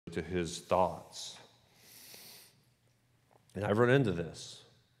to his thoughts. And I've run into this.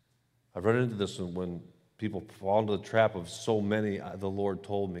 I've run into this when people fall into the trap of so many the Lord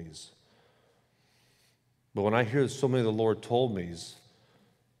told me's. But when I hear so many of the Lord told me's,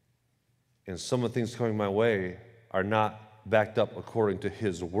 and some of the things coming my way are not backed up according to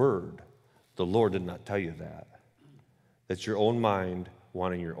his word, the Lord did not tell you that. That's your own mind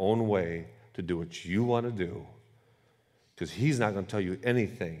wanting your own way to do what you want to do, because he's not going to tell you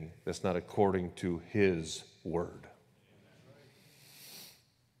anything that's not according to his word.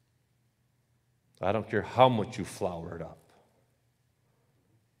 I don't care how much you flower it up.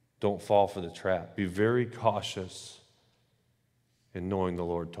 Don't fall for the trap. Be very cautious in knowing the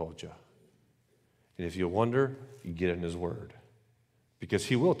Lord told you. And if you wonder, you get in his word. Because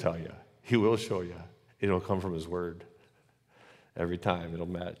he will tell you. He will show you. It'll come from his word. Every time it'll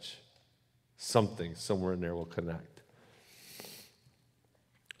match. Something somewhere in there will connect.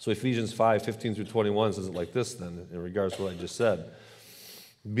 So Ephesians 5:15-21 says it like this then, in regards to what I just said.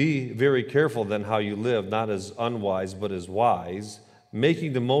 Be very careful then how you live, not as unwise, but as wise,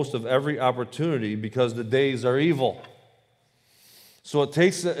 making the most of every opportunity because the days are evil. So it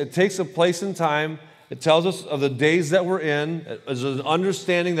takes a place in time. It tells us of the days that we're in. There's an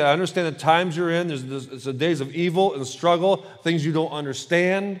understanding that I understand the times you're in. It's the days of evil and struggle, things you don't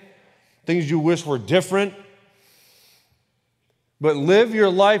understand, things you wish were different. But live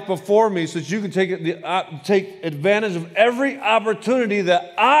your life before me so that you can take advantage of every opportunity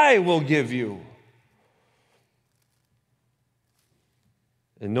that I will give you.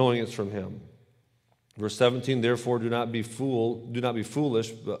 And knowing it's from him. Verse 17, therefore do not be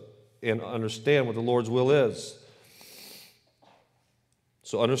foolish, and understand what the Lord's will is.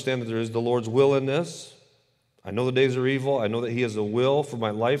 So understand that there is the Lord's will in this. I know the days are evil. I know that he has a will for my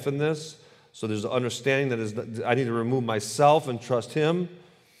life in this. So there's an understanding that I need to remove myself and trust him.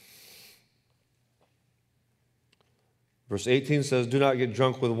 Verse 18 says, do not get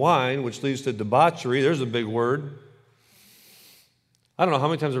drunk with wine, which leads to debauchery. There's a big word. I don't know how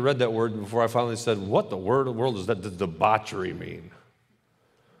many times I read that word before I finally said, what the world does that debauchery mean?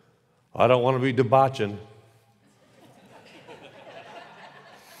 I don't want to be debauching.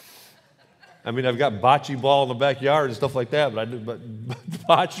 I mean, I've got bocce ball in the backyard and stuff like that, but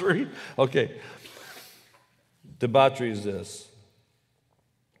debauchery? Okay. Debauchery is this.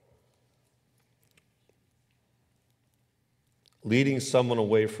 Leading someone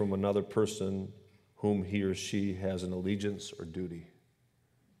away from another person whom he or she has an allegiance or duty.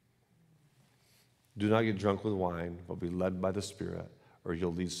 Do not get drunk with wine, but be led by the Spirit, or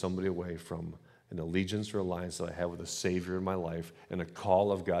you'll lead somebody away from an allegiance or alliance that I have with a Savior in my life and a call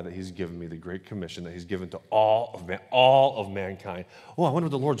of God that he's given me, the Great Commission that he's given to all of mankind. Oh, I wonder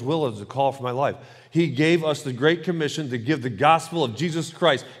what the Lord's will is, to call for my life. He gave us the Great Commission to give the gospel of Jesus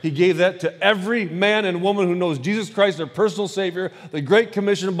Christ. He gave that to every man and woman who knows Jesus Christ, their personal Savior. The Great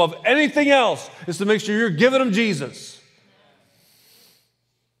Commission above anything else is to make sure you're giving them Jesus.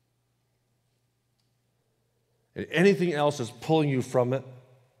 And anything else is pulling you from it,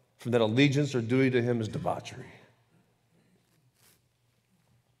 from that allegiance or duty to him, is debauchery.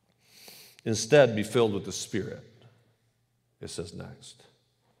 Instead, be filled with the Spirit, it says next.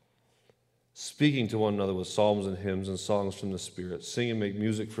 Speaking to one another with psalms and hymns and songs from the Spirit. Sing and make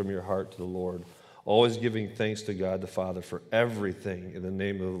music from your heart to the Lord, always giving thanks to God the Father for everything in the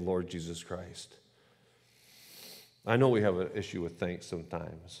name of the Lord Jesus Christ. I know we have an issue with thanks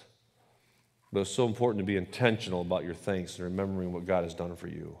sometimes. But it's so important to be intentional about your thanks and remembering what God has done for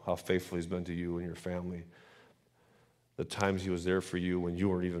you, how faithful he's been to you and your family, the times he was there for you when you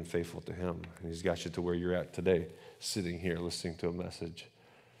weren't even faithful to him. And he's got you to where you're at today, sitting here listening to a message.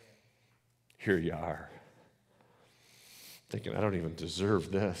 Here you are, thinking, I don't even deserve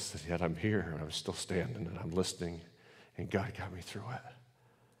this, and yet I'm here, and I'm still standing, and I'm listening, and God got me through it.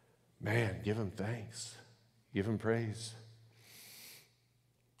 Man, give him thanks. Give him praise.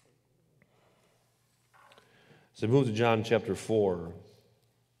 So move to John chapter 4.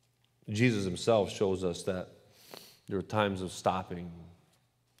 Jesus himself shows us that there are times of stopping.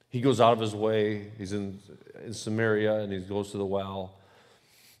 He goes out of his way. He's in Samaria, and he goes to the well.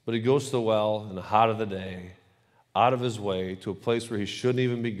 But he goes to the well in the hot of the day, out of his way, to a place where he shouldn't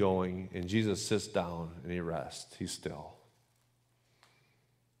even be going, and Jesus sits down and he rests. He's still.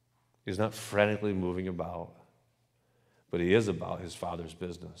 He's not frantically moving about, but he is about his Father's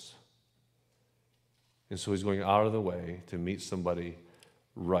business. And so he's going out of the way to meet somebody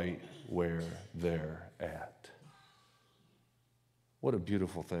right where they're at. What a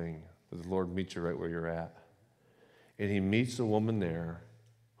beautiful thing that the Lord meets you right where you're at. And he meets a woman there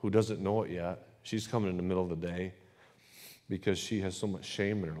who doesn't know it yet. She's coming in the middle of the day. because she has so much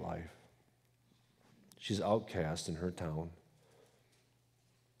shame in her life. She's outcast in her town.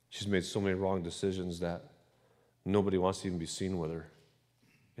 She's made so many wrong decisions that nobody wants to even be seen with her.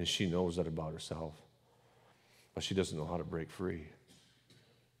 And she knows that about herself. But she doesn't know how to break free.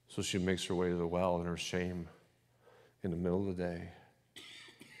 So she makes her way to the well in her shame in the middle of the day.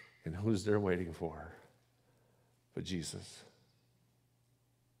 And who's there waiting for her but Jesus?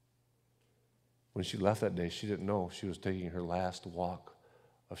 When she left that day, she didn't know she was taking her last walk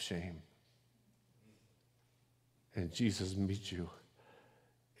of shame. And Jesus meets you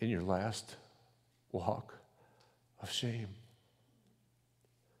in your last walk of shame.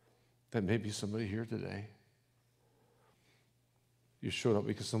 That may be somebody here today. You showed up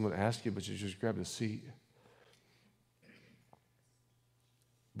because someone asked you, but you just grabbed a seat.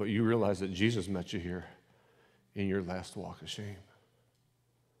 But you realize that Jesus met you here in your last walk of shame.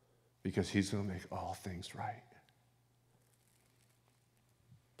 Because he's going to make all things right.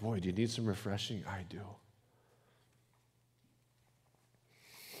 Boy, do you need some refreshing? I do.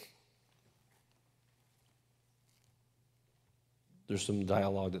 There's some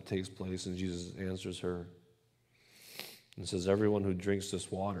dialogue that takes place, and Jesus answers her and says, everyone who drinks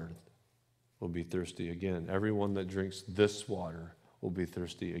this water will be thirsty again. Everyone that drinks this water will be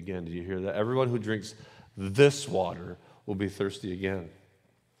thirsty again. Did you hear that? Everyone who drinks this water will be thirsty again.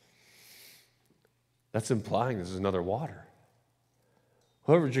 That's implying this is another water.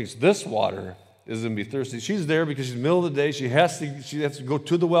 Whoever drinks this water is going to be thirsty. She's there because she's in the middle of the day. She has to go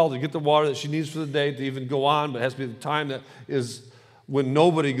to the well to get the water that she needs for the day to even go on, but it has to be the time that is when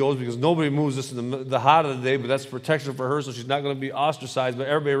nobody goes, because nobody moves this in the hot of the day, but that's protection for her, so she's not going to be ostracized by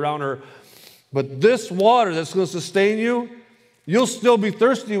everybody around her. But this water that's going to sustain you, you'll still be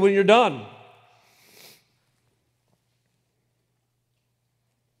thirsty when you're done.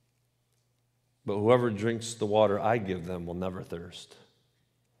 But whoever drinks the water I give them will never thirst.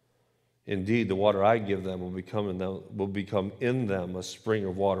 Indeed, the water I give them will become in them a spring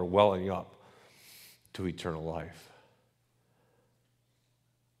of water welling up to eternal life.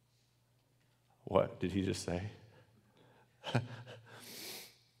 What did he just say?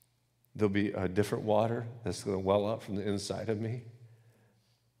 There'll be a different water that's going to well up from the inside of me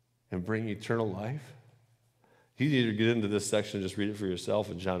and bring eternal life. You need to get into this section and just read it for yourself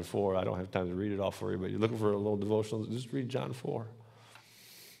in John 4. I don't have time to read it all for you, but you're looking for a little devotional, just read John 4.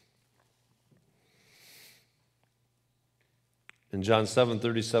 In John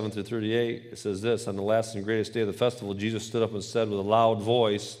 7:37 through 38, it says this, on the last and greatest day of the festival, Jesus stood up and said with a loud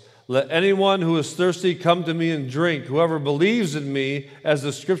voice, let anyone who is thirsty come to me and drink. Whoever believes in me, as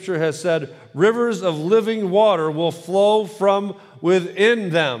the scripture has said, rivers of living water will flow from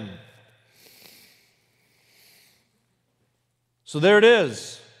within them. So there it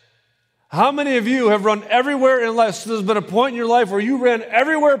is. How many of you have run everywhere in life? So there's been a point in your life where you ran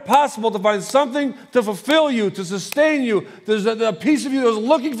everywhere possible to find something to fulfill you, to sustain you. There's a piece of you that was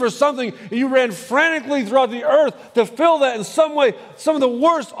looking for something, and you ran frantically throughout the earth to fill that in some way. Some of the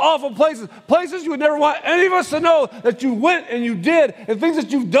worst, awful places you would never want any of us to know that you went and you did, and things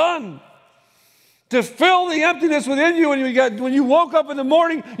that you've done to fill the emptiness within you. And when you woke up in the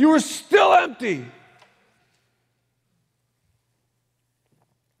morning, you were still empty.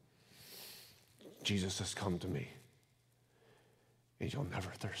 Jesus says, come to me, and you'll never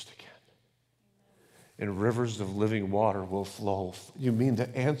thirst again. And rivers of living water will flow. You mean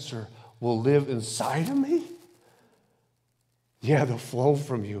the answer will live inside of me? Yeah, they'll flow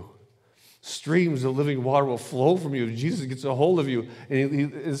from you. Streams of living water will flow from you. Jesus gets a hold of you and he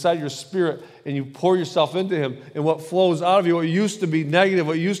inside your spirit, and you pour yourself into him. And what flows out of you, what used to be negative,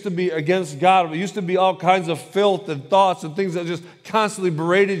 what used to be against God, what used to be all kinds of filth and thoughts and things that just constantly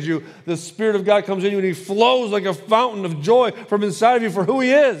berated you, the Spirit of God comes in you and he flows like a fountain of joy from inside of you for who he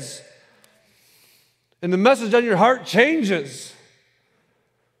is. And the message on your heart changes.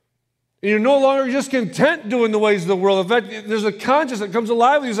 And you're no longer just content doing the ways of the world. In fact, there's a conscience that comes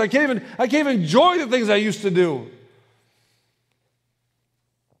alive with you. I can't even enjoy the things I used to do.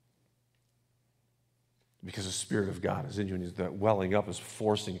 Because the Spirit of God is in you, and that welling up is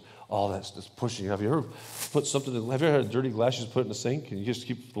forcing all that's pushing. Have you ever have you ever had a dirty glass you just put it in the sink and you just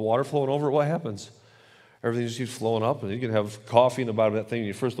keep the water flowing over it? What happens? Everything just keeps flowing up, and you can have coffee in the bottom of that thing,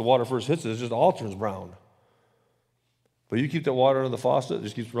 and the water first hits it, it just all turns brown. But you keep that water under the faucet, it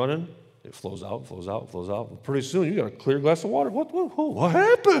just keeps running. It flows out, flows out, flows out. And pretty soon, you got a clear glass of water. What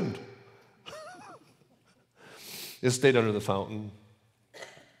happened? It stayed under the fountain,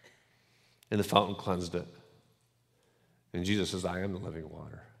 and the fountain cleansed it. And Jesus says, I am the living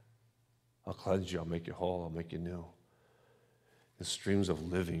water. I'll cleanse you. I'll make you whole. I'll make you new. And streams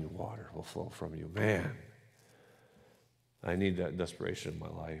of living water will flow from you. Man, I need that desperation in my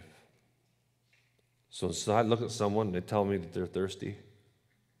life. So instead I look at someone and they tell me that they're thirsty,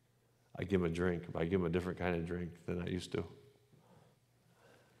 I give them a drink. I give them a different kind of drink than I used to.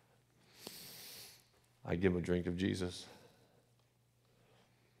 I give them a drink of Jesus.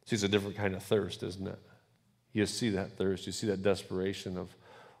 See, it's a different kind of thirst, isn't it? You see that thirst. You see that desperation of,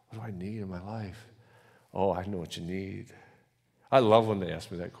 what do I need in my life? Oh, I know what you need. I love when they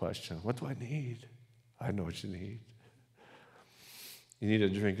ask me that question. What do I need? I know what you need. You need a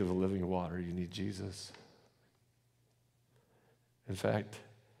drink of the living water. You need Jesus. In fact,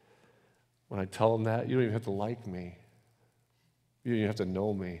 when I tell them that, you don't even have to like me. You don't even have to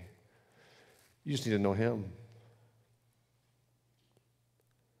know me. You just need to know him.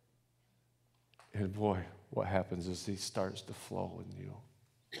 And boy, what happens is he starts to flow in you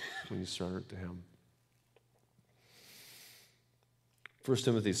when you surrender it to him. 1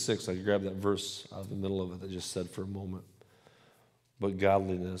 Timothy 6, I grabbed that verse out of the middle of it that just said for a moment, but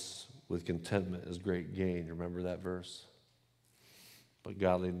godliness with contentment is great gain. Remember that verse? But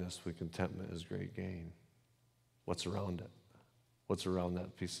godliness with contentment is great gain. What's around it? What's around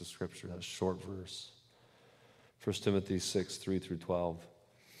that piece of scripture, that short verse? 1 Timothy 6, 3 through 12.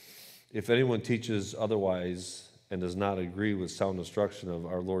 If anyone teaches otherwise and does not agree with sound instruction of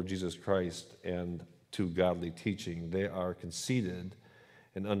our Lord Jesus Christ and to godly teaching, they are conceited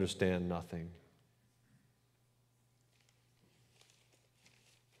and understand nothing.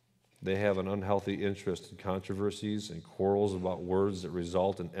 They have an unhealthy interest in controversies and quarrels about words that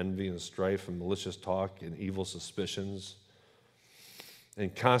result in envy and strife and malicious talk and evil suspicions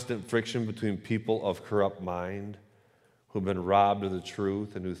and constant friction between people of corrupt mind who've been robbed of the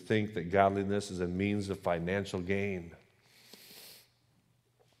truth and who think that godliness is a means of financial gain.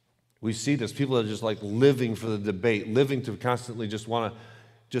 We see this. People are just like living for the debate, living to constantly just want to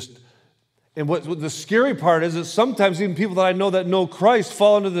and what the scary part is that sometimes even people that I know that know Christ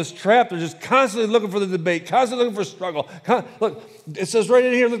fall into this trap. They're just constantly looking for the debate, constantly looking for struggle. Look, it says right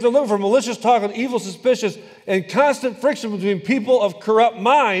in here, that they're looking for malicious talk and evil suspicions and constant friction between people of corrupt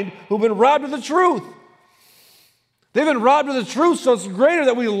mind who've been robbed of the truth. They've been robbed of the truth, so it's greater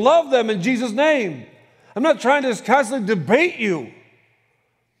that we love them in Jesus' name. I'm not trying to just constantly debate you.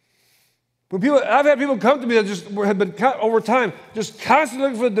 I've had people come to me that just have been, over time, just constantly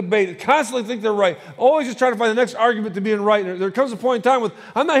looking for the debate, constantly think they're right, always just trying to find the next argument to being right. And there comes a point in time with,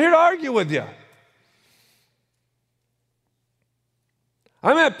 I'm not here to argue with you.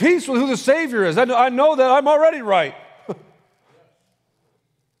 I'm at peace with who the Savior is. I know that I'm already right.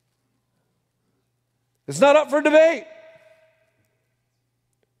 It's not up for debate.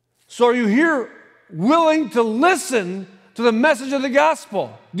 So are you here willing to listen to the message of the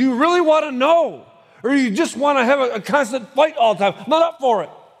gospel? Do you really want to know? Or you just want to have a constant fight all the time? I'm not up for it.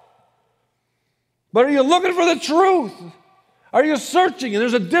 But are you looking for the truth? Are you searching? And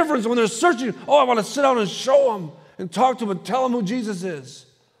there's a difference when they're searching. Oh, I want to sit down and show them and talk to them and tell them who Jesus is.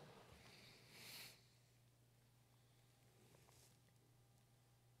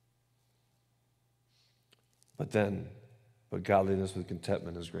 But godliness with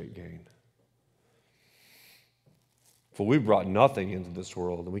contentment is great gain. For we brought nothing into this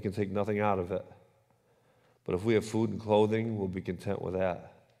world, and we can take nothing out of it. But if we have food and clothing, we'll be content with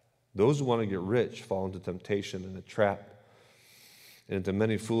that. Those who want to get rich fall into temptation and a trap, and into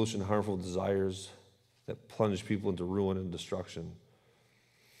many foolish and harmful desires that plunge people into ruin and destruction.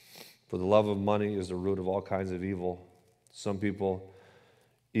 For the love of money is the root of all kinds of evil. Some people,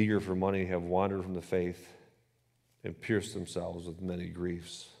 eager for money, have wandered from the faith and pierced themselves with many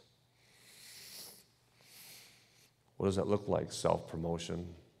griefs. What does that look like?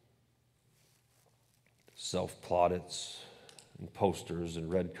 Self-promotion, self-plaudits, and posters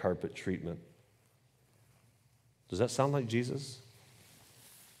and red carpet treatment. Does that sound like Jesus?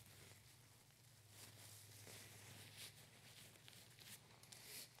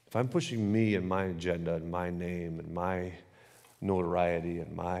 If I'm pushing me and my agenda and my name and my notoriety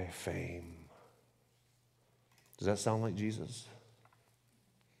and my fame, does that sound like Jesus?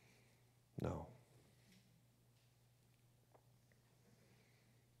 No.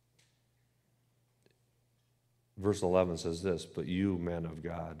 Verse 11 says this, but you, men of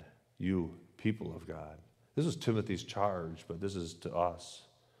God, you, people of God. This is Timothy's charge, but this is to us.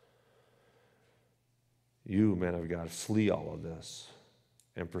 You, men of God, flee all of this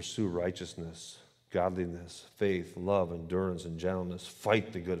and pursue righteousness, godliness, faith, love, endurance, and gentleness.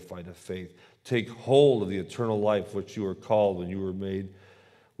 Fight the good fight of faith. Take hold of the eternal life which you were called when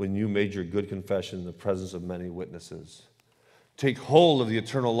you made your good confession in the presence of many witnesses. Take hold of the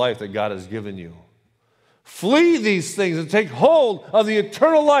eternal life that God has given you. Flee these things and take hold of the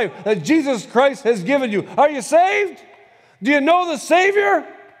eternal life that Jesus Christ has given you. Are you saved? Do you know the Savior?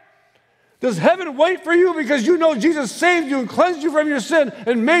 Does heaven wait for you because you know Jesus saved you and cleansed you from your sin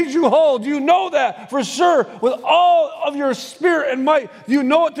and made you whole? Do you know that for sure with all of your spirit and might? Do you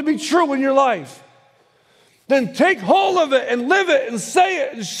know it to be true in your life? Then take hold of it and live it and say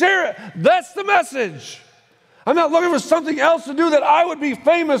it and share it. That's the message. I'm not looking for something else to do that I would be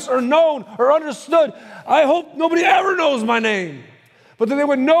famous or known or understood. I hope nobody ever knows my name. But that they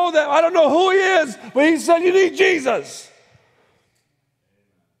would know that I don't know who he is, but he said you need Jesus.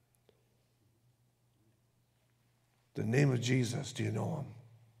 The name of Jesus, do you know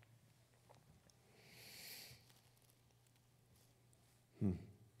him?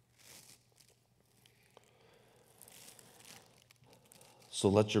 So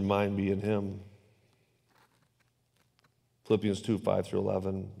let your mind be in him. Philippians 2, 5 through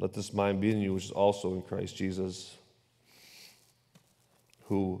 11. Let this mind be in you, which is also in Christ Jesus,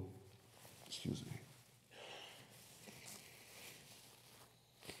 who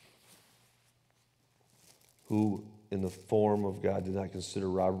in the form of God did not consider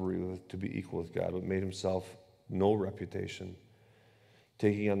robbery to be equal with God, but made himself no reputation,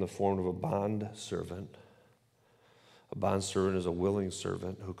 taking on the form of a bond servant. A bond servant is a willing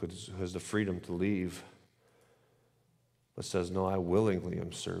servant who has the freedom to leave, but says, no, I willingly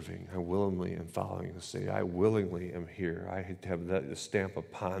am serving. I willingly am following the Savior. I willingly am here. I have that stamp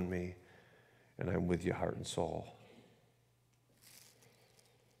upon me, and I'm with you heart and soul.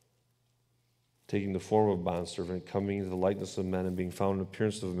 Taking the form of a bondservant, coming into the likeness of men and being found in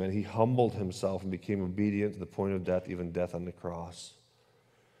appearance of a man, he humbled himself and became obedient to the point of death, even death on the cross.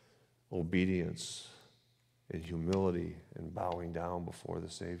 Obedience and humility and bowing down before the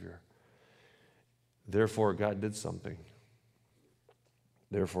Savior. Therefore, God did something.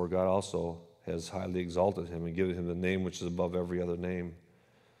 Therefore, God also has highly exalted him and given him the name which is above every other name,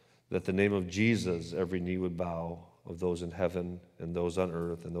 that the name of Jesus every knee would bow, of those in heaven and those on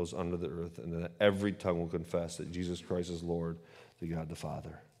earth and those under the earth, and that every tongue will confess that Jesus Christ is Lord to God the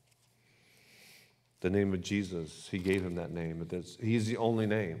Father. The name of Jesus, he gave him that name. He's the only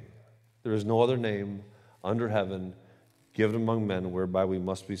name. There is no other name under heaven given among men whereby we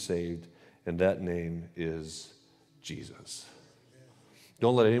must be saved, and that name is Jesus.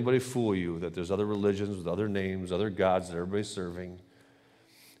 Don't let anybody fool you that there's other religions with other names, other gods that everybody's serving.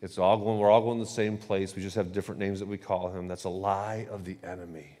 We're all going to the same place. We just have different names that we call him. That's a lie of the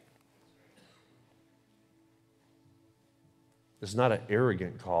enemy. It's not an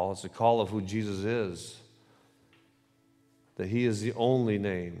arrogant call. It's a call of who Jesus is. That he is the only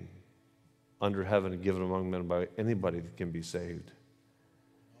name under heaven given among men by anybody that can be saved.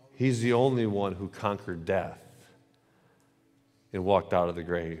 He's the only one who conquered death and walked out of the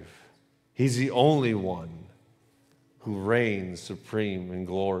grave. He's the only one who reigns supreme in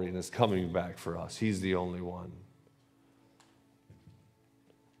glory and is coming back for us. He's the only one.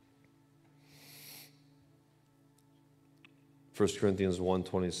 First Corinthians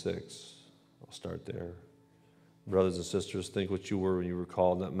 1:26. I'll start there. Brothers and sisters, think what you were when you were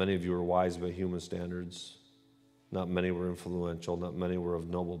called. Not many of you were wise by human standards. Not many were influential. Not many were of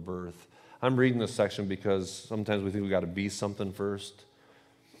noble birth. I'm reading this section because sometimes we think we got to be something first.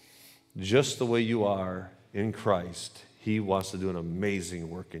 Just the way you are in Christ, he wants to do an amazing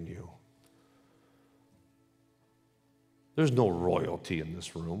work in you. There's no royalty in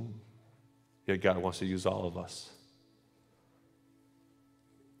this room, yet God wants to use all of us.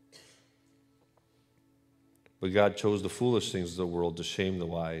 But God chose the foolish things of the world to shame the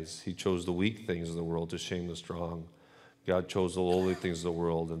wise. He chose the weak things of the world to shame the strong. God chose the lowly things of the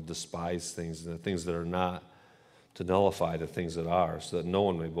world and despised things and the things that are not to nullify the things that are, so that no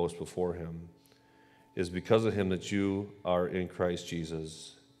one may boast before him. It is because of him that you are in Christ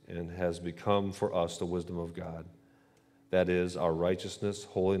Jesus and has become for us the wisdom of God. That is our righteousness,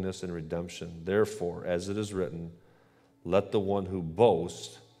 holiness, and redemption. Therefore, as it is written, let the one who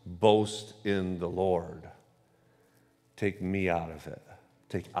boasts, boast in the Lord. Take me out of it.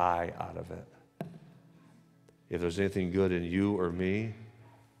 Take I out of it. If there's anything good in you or me,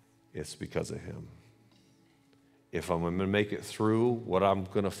 it's because of him. If I'm going to make it through what I'm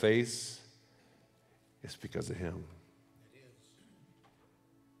going to face, it's because of him.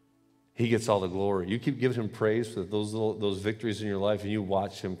 He gets all the glory. You keep giving him praise for those victories in your life, and you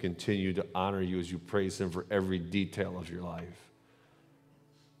watch him continue to honor you as you praise him for every detail of your life.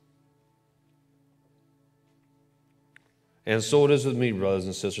 And so it is with me, brothers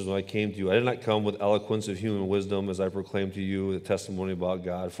and sisters, when I came to you. I did not come with eloquence of human wisdom as I proclaimed to you the testimony about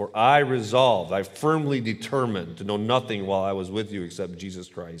God. For I firmly determined to know nothing while I was with you except Jesus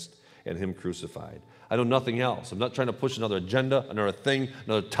Christ and him crucified. I know nothing else. I'm not trying to push another agenda, another thing,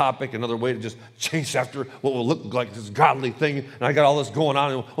 another topic, another way to just chase after what will look like this godly thing. And I got all this going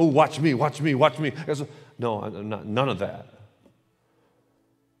on. And, oh, watch me, watch me, watch me. No, I'm not, none of that.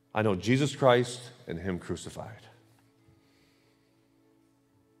 I know Jesus Christ and him crucified.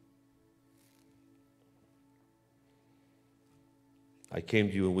 I came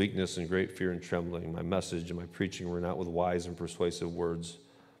to you in weakness and great fear and trembling. My message and my preaching were not with wise and persuasive words,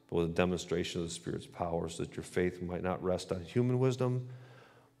 but with a demonstration of the Spirit's power, so that your faith might not rest on human wisdom,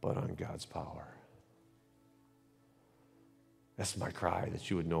 but on God's power. That's my cry, that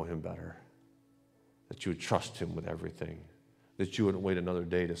you would know him better, that you would trust him with everything, that you wouldn't wait another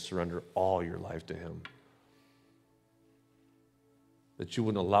day to surrender all your life to him, that you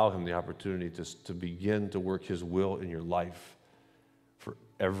wouldn't allow him the opportunity to begin to work his will in your life for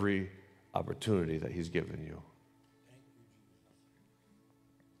every opportunity that he's given you.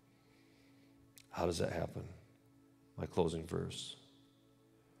 How does that happen? My closing verse.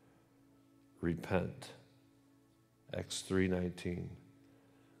 Repent. Acts 3:19.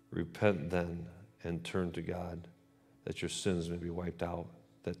 Repent then and turn to God, that your sins may be wiped out,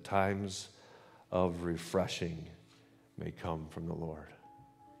 that times of refreshing may come from the Lord.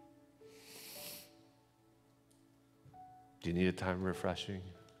 Do you need a time of refreshing?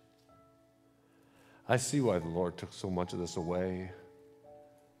 I see why the Lord took so much of this away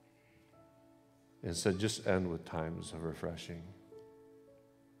and said, just end with times of refreshing.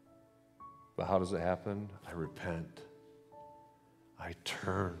 But how does it happen? I repent. I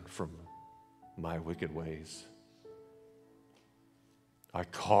turn from my wicked ways. I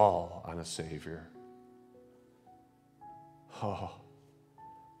call on a Savior. Oh,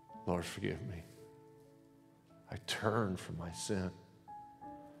 Lord, forgive me. I turn from my sin.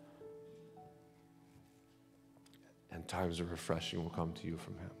 And times of refreshing will come to you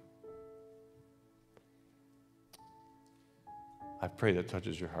from him. I pray that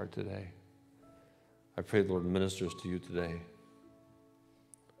touches your heart today. I pray the Lord ministers to you today.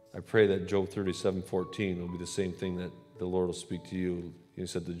 I pray that Job 37:14 will be the same thing that the Lord will speak to you. He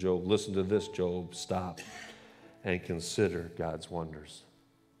said to Job, listen to this, Job, stop and consider God's wonders.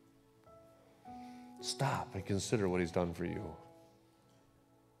 Stop and consider what he's done for you.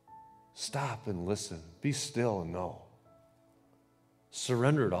 Stop and listen. Be still and know.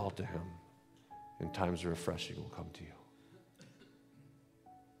 Surrender it all to him, and times of refreshing will come to you.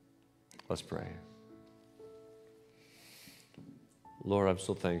 Let's pray. Lord, I'm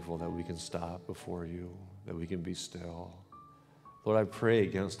so thankful that we can stop before you, that we can be still. Lord, I pray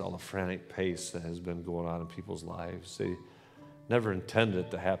against all the frantic pace that has been going on in people's lives. They never intended it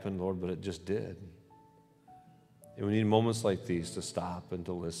to happen, Lord, but it just did. And we need moments like these to stop and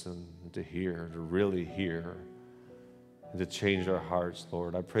to listen and to hear, to really hear, and to change our hearts,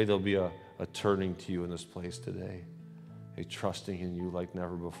 Lord. I pray there'll be a turning to you in this place today, a trusting in you like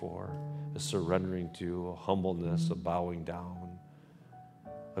never before, a surrendering to you, a humbleness, a bowing down,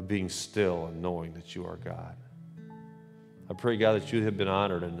 a being still and knowing that you are God. I pray, God, that you have been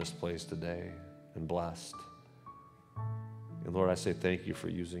honored in this place today and blessed. And Lord, I say thank you for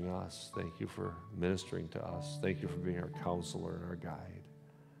using us. Thank you for ministering to us. Thank you for being our counselor and our guide.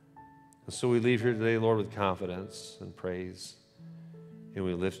 And so we leave here today, Lord, with confidence and praise. And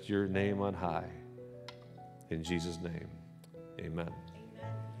we lift your name on high. In Jesus' name, amen.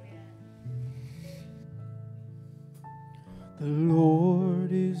 The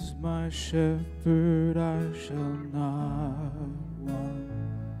Lord is my shepherd, I shall not want.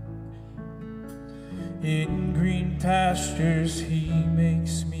 In green pastures he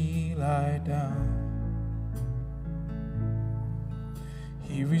makes me lie down.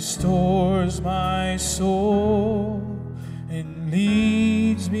 He restores my soul and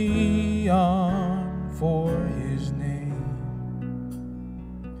leads me on for his name,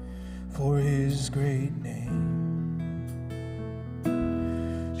 for his great name.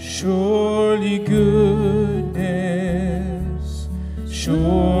 Surely goodness,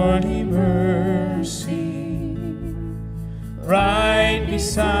 surely mercy, right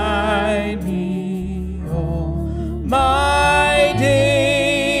beside me all my days,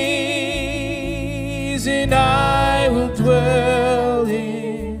 and I will dwell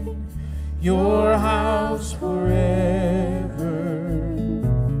in your house forever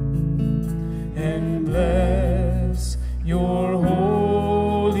and bless your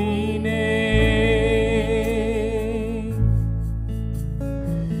holy name.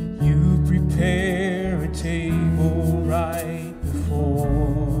 You prepare a table right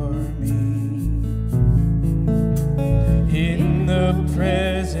before me in the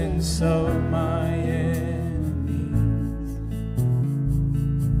presence of my enemies.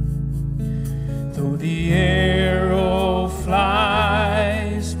 the arrow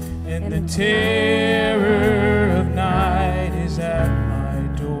flies, and the terror of night is at my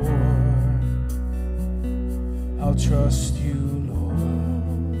door. I'll trust you,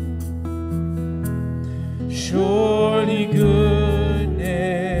 Lord. Surely goodness,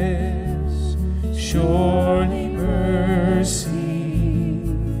 surely mercy,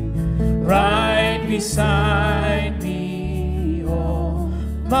 right beside me all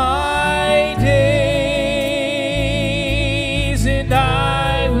my days, and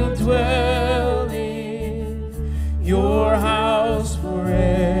I will dwell in your house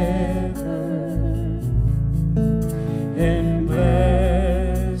forever and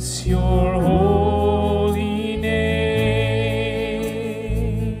bless your holy name.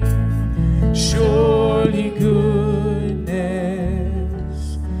 Surely goodness,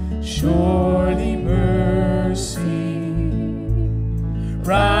 surely mercy,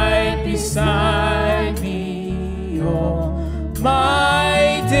 right beside me all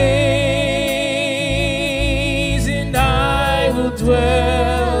my days, and I will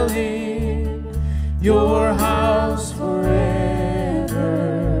dwell in your house forever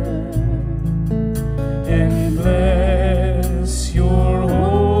and bless your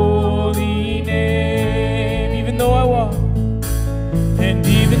holy name. Even though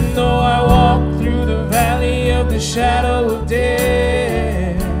I walk through the valley of the shadow of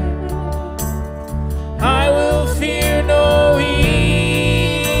death, I will fear no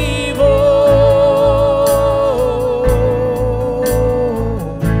evil.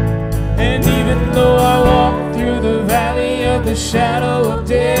 And even though I walk through the valley of the shadow of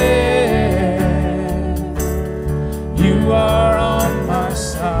death, you are on my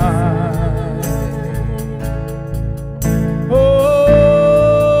side. Oh,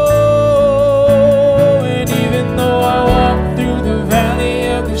 and even though I walk through the valley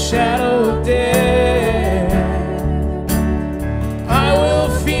of the shadow of death, I will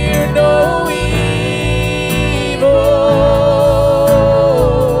fear no evil.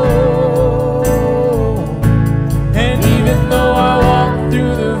 And even though I walk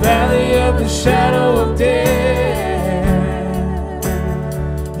through the valley of the shadow of death,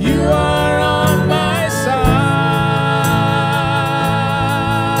 you are on my side.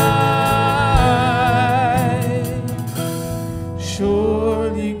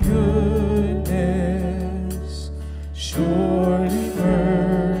 Surely goodness, surely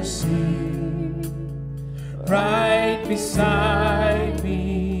mercy, right beside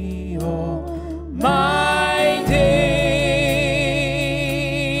me all my days,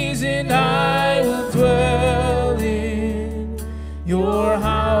 and I will dwell in your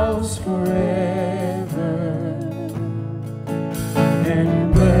house forever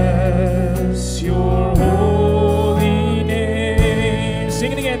and bless your holy name.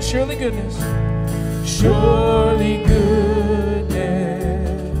 Sing it again. Surely goodness, surely goodness,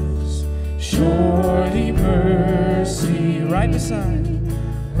 surely mercy, right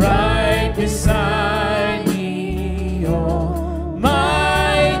beside me all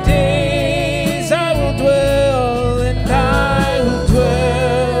my days. I will dwell in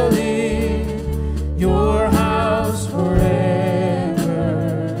your house forever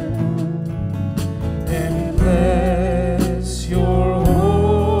and bless your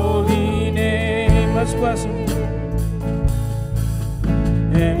holy name. Let's bless him.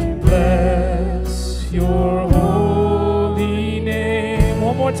 And bless your holy name.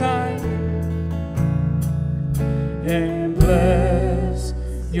 One more time. And bless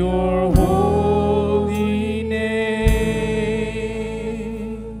your holy name.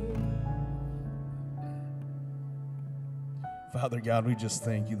 Father God, we just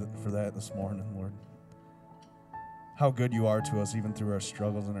thank you for that this morning, Lord. How good you are to us, even through our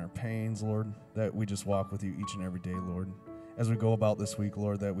struggles and our pains, Lord, that we just walk with you each and every day, Lord. As we go about this week,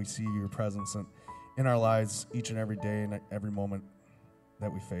 Lord, that we see your presence in our lives each and every day and every moment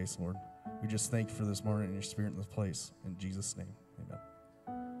that we face, Lord. We just thank you for this morning and your spirit in this place. In Jesus' name, amen.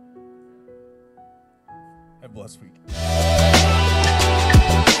 Have a blessed week.